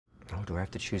Do I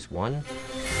have to choose one?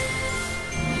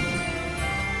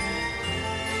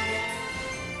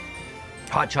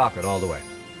 Hot chocolate all the way.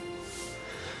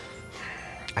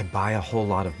 I buy a whole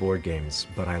lot of board games,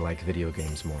 but I like video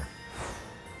games more.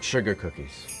 Sugar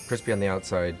cookies. Crispy on the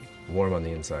outside, warm on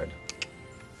the inside.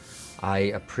 I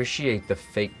appreciate the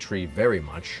fake tree very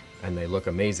much, and they look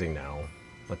amazing now,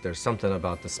 but there's something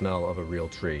about the smell of a real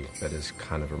tree that is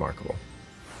kind of remarkable.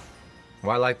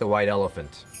 Well, I like the white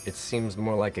elephant. It seems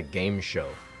more like a game show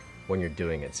when you're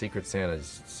doing it. Secret Santa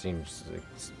seems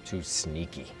too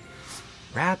sneaky.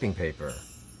 Wrapping paper.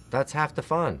 That's half the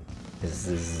fun,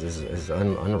 is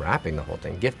unwrapping the whole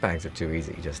thing. Gift bags are too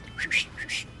easy, just...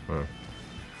 I'm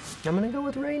gonna go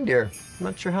with reindeer. I'm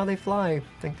not sure how they fly. I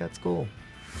think that's cool.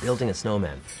 Building a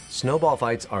snowman. Snowball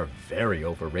fights are very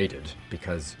overrated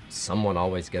because someone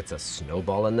always gets a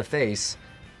snowball in the face,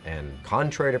 and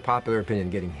contrary to popular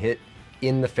opinion, getting hit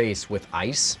in the face with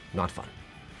ice, not fun.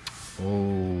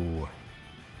 Ooh.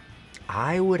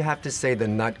 I would have to say the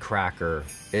Nutcracker.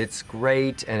 It's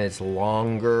great and it's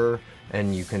longer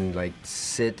and you can like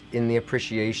sit in the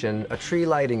appreciation. A tree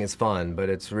lighting is fun, but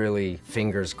it's really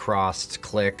fingers crossed,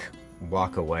 click,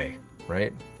 walk away,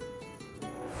 right?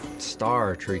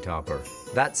 Star tree topper.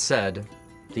 That said,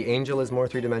 the angel is more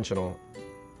three-dimensional,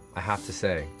 I have to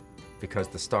say, because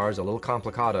the star is a little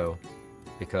complicado,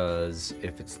 because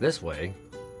if it's this way,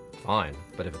 fine,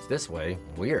 but if it's this way,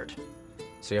 weird.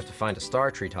 So you have to find a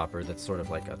star tree topper that's sort of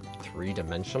like a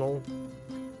three-dimensional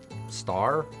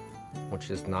star, which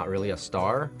is not really a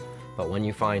star, but when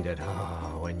you find it,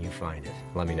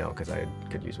 let me know, because I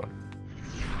could use one.